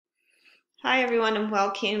Hi everyone and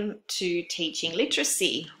welcome to Teaching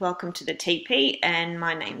Literacy. Welcome to the TP and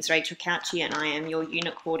my name is Rachel Couchy and I am your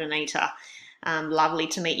unit coordinator. Lovely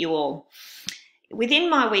to meet you all. Within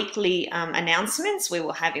my weekly announcements, we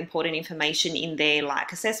will have important information in there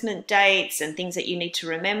like assessment dates and things that you need to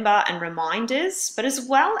remember and reminders, but as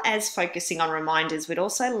well as focusing on reminders, we'd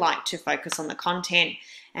also like to focus on the content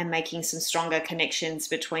and making some stronger connections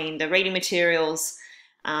between the reading materials,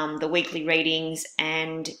 the weekly readings,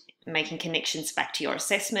 and making connections back to your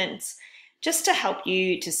assessments, just to help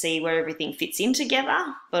you to see where everything fits in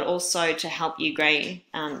together, but also to help you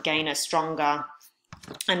gain a stronger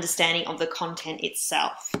understanding of the content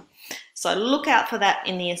itself. So look out for that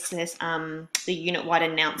in the unit-wide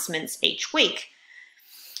announcements each week.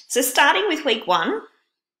 So starting with week 1,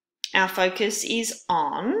 our focus is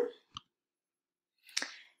on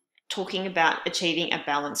talking about achieving a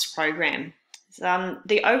balanced program.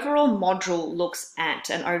 The overall module looks at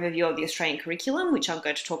an overview of the Australian curriculum, which I'm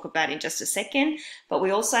going to talk about in just a second, but we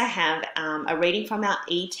also have a reading from our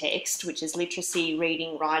e-text, which is literacy,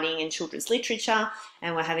 reading, writing and children's literature,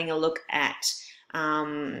 and we're having a look at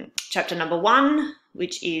chapter number 1,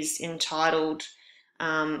 which is entitled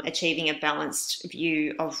Achieving a Balanced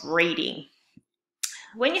View of Reading.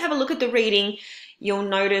 When you have a look at the reading, you'll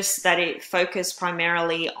notice that it focused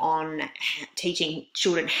primarily on teaching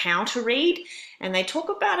children how to read, and they talk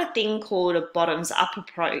about a thing called a bottoms-up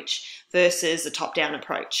approach versus a top-down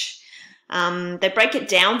approach. They break it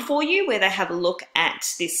down for you where they have a look at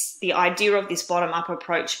the idea of this bottom-up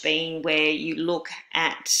approach being where you look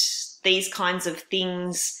at these kinds of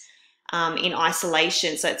things in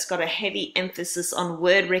isolation. So it's got a heavy emphasis on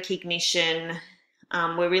word recognition.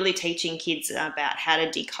 We're really teaching kids about how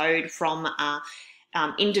to decode from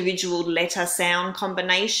individual letter sound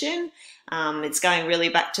combination. It's going really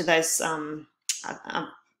back to those, I've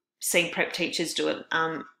seen prep teachers do it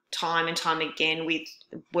time and time again with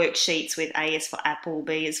worksheets with A is for apple,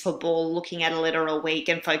 B is for ball, looking at a letter a week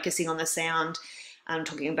and focusing on the sound.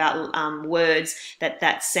 Talking about words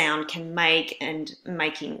that sound can make and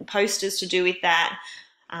making posters to do with that.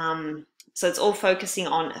 So it's all focusing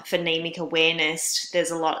on phonemic awareness.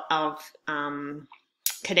 There's a lot of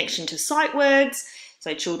connection to sight words.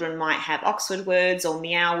 So children might have Oxford words or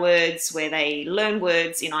meow words where they learn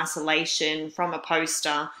words in isolation from a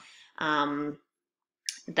poster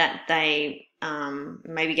that they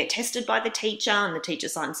maybe get tested by the teacher and the teacher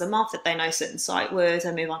signs them off that they know certain sight words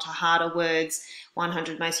and move on to harder words,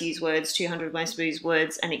 100 most used words, 200 most used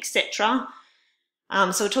words, and etc.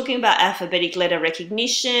 So we're talking about alphabetic letter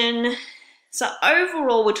recognition. So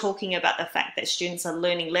overall, we're talking about the fact that students are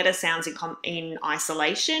learning letter sounds in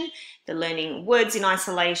isolation. They're learning words in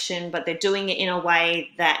isolation, but they're doing it in a way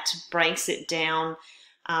that breaks it down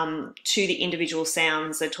to the individual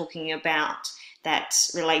sounds. They're talking about that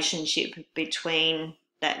relationship between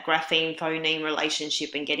that grapheme-phoneme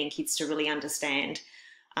relationship and getting kids to really understand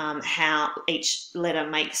how each letter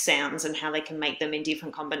makes sounds and how they can make them in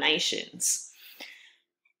different combinations.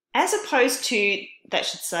 As opposed to, that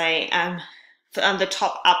should say, the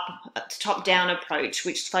top-down approach,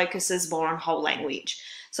 which focuses more on whole language.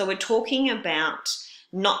 So we're talking about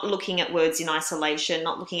not looking at words in isolation,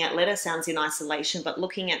 not looking at letter sounds in isolation, but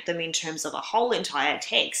looking at them in terms of a whole entire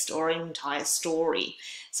text or an entire story.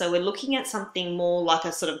 So we're looking at something more like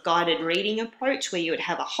a sort of guided reading approach where you would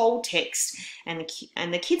have a whole text and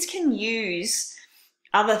the kids can use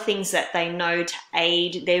other things that they know to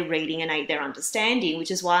aid their reading and aid their understanding,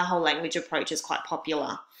 which is why a whole language approach is quite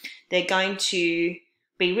popular. They're going to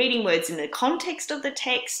be reading words in the context of the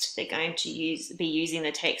text. They're going to be using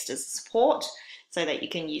the text as support so that you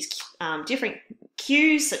can use different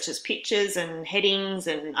cues such as pictures and headings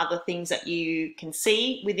and other things that you can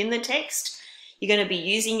see within the text. You're going to be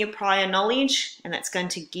using your prior knowledge, and that's going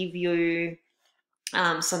to give you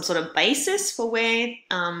some sort of basis for where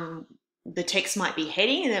the text might be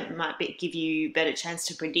heading, and it might give you a better chance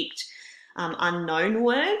to predict unknown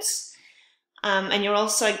words. And you're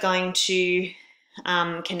also going to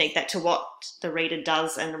connect that to what the reader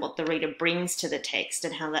does and what the reader brings to the text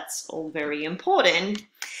and how that's all very important.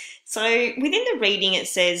 So within the reading, it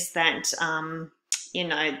says that,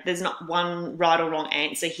 there's not one right or wrong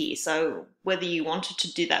answer here. So whether you wanted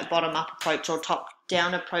to do that bottom-up approach or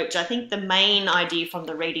top-down approach, I think the main idea from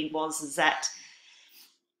the reading was that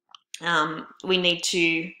we need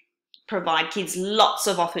to provide kids lots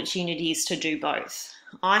of opportunities to do both.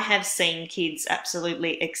 I have seen kids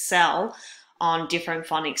absolutely excel on different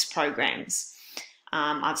phonics programs.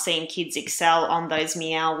 I've seen kids excel on those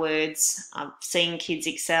meow words. I've seen kids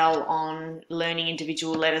excel on learning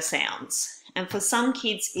individual letter sounds. And for some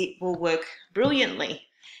kids, it will work brilliantly,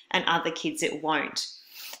 and other kids, it won't.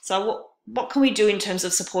 So what can we do in terms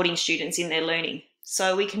of supporting students in their learning?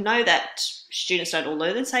 So we can know that students don't all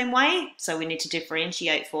learn the same way, so we need to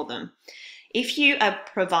differentiate for them. If you are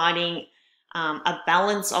providing a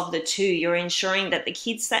balance of the two, you're ensuring that the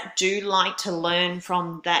kids that do like to learn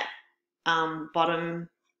from that bottom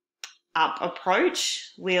up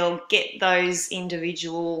approach will get those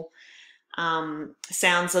individual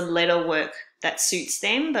sounds and letter work that suits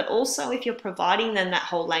them, but also if you're providing them that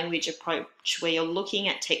whole language approach where you're looking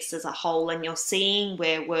at text as a whole and you're seeing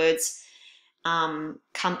where words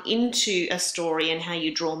come into a story and how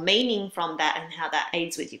you draw meaning from that and how that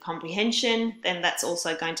aids with your comprehension, then that's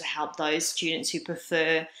also going to help those students who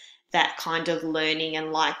prefer that kind of learning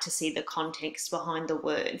and like to see the context behind the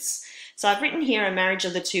words. So I've written here, a marriage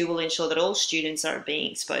of the two will ensure that all students are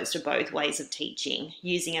being exposed to both ways of teaching.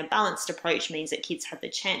 Using a balanced approach means that kids have the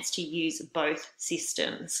chance to use both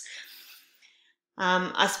systems.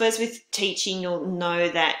 I suppose with teaching, you'll know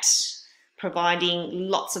that providing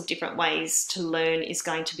lots of different ways to learn is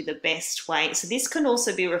going to be the best way. So this can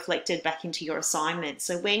also be reflected back into your assignment.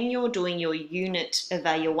 So when you're doing your unit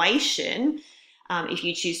evaluation, if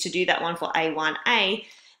you choose to do that one for A1A,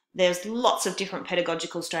 there's lots of different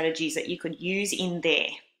pedagogical strategies that you could use in there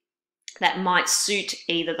that might suit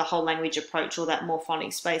either the whole language approach or that more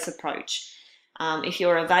phonics-based approach. If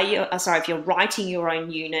you're writing your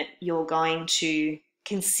own unit, you're going to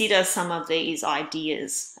consider some of these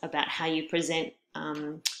ideas about how you present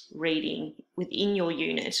reading within your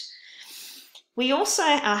unit. We also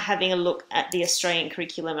are having a look at the Australian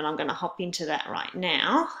curriculum, and I'm going to hop into that right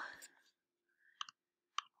now.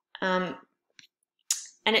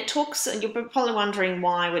 And it talks, and you're probably wondering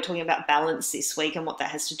why we're talking about balance this week and what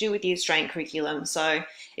that has to do with the Australian curriculum. So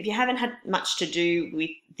if you haven't had much to do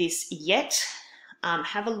with this yet,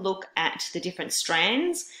 have a look at the different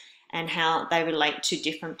strands and how they relate to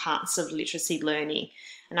different parts of literacy learning.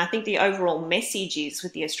 And I think the overall message is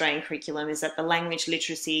with the Australian curriculum is that the language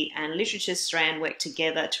literacy and literature strand work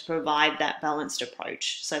together to provide that balanced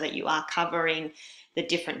approach so that you are covering the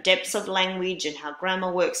different depths of language and how grammar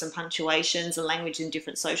works and punctuations and language in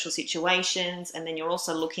different social situations. And then you're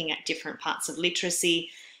also looking at different parts of literacy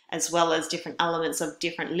as well as different elements of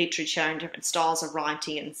different literature and different styles of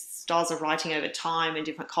writing and styles of writing over time and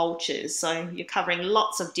different cultures. So you're covering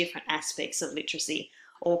lots of different aspects of literacy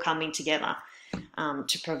all coming together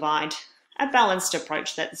to provide a balanced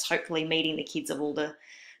approach that's hopefully meeting the needs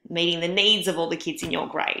of all the kids in your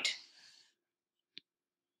grade.